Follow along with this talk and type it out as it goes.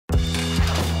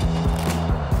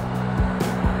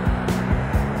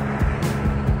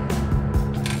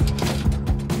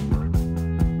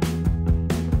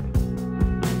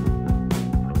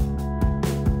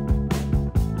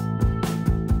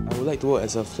to work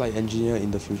as a flight engineer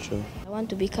in the future. I want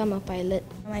to become a pilot.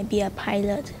 I might be a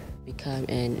pilot. Become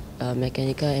a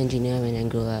mechanical engineer when I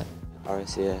grow up.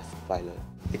 RSAF pilot.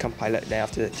 Become pilot, then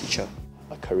after that teacher.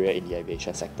 A career in the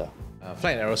aviation sector.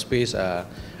 Flight Aerospace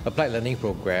Applied Learning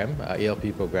Program,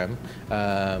 ALP program,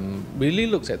 really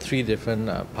looks at three different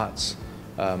parts.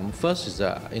 First is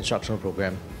the instructional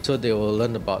program. So they will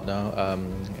learn about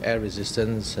air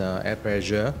resistance, air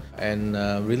pressure, and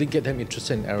really get them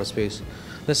interested in aerospace.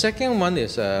 The second one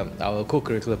is our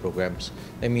co-curricular programs.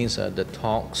 That means the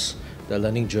talks, the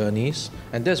learning journeys,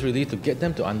 and that's really to get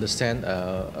them to understand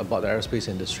about the aerospace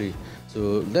industry.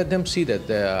 So let them see that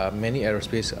there are many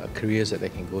aerospace careers that they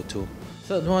can go to.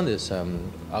 Third one is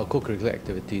our co-curricular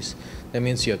activities. That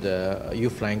means you have the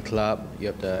Youth Flying Club, you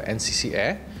have the NCC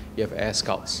Air, you have Air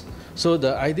Scouts. So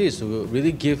the idea is to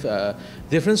really give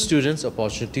different students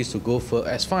opportunities to go for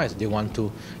as far as they want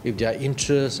to, if their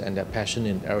interest and their passion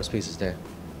in aerospace is there.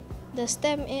 The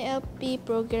STEM ALP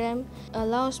program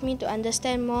allows me to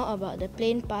understand more about the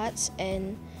plane parts,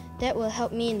 and that will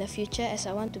help me in the future as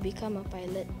I want to become a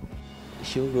pilot.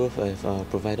 Hillgrove have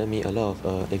provided me a lot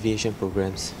of aviation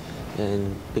programs,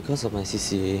 and because of my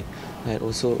CCA, I had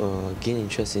also gained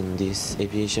interest in this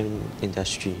aviation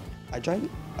industry. I joined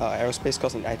aerospace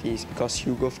course in ITs because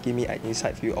Hillgrove gave me an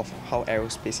inside view of how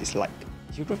aerospace is like.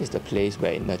 Hillgrove is the place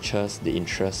where it nurtures the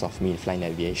interest of me in flying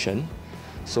aviation.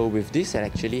 So with this, it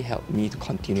actually helped me to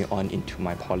continue on into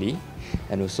my poly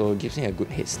and also gives me a good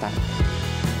head start.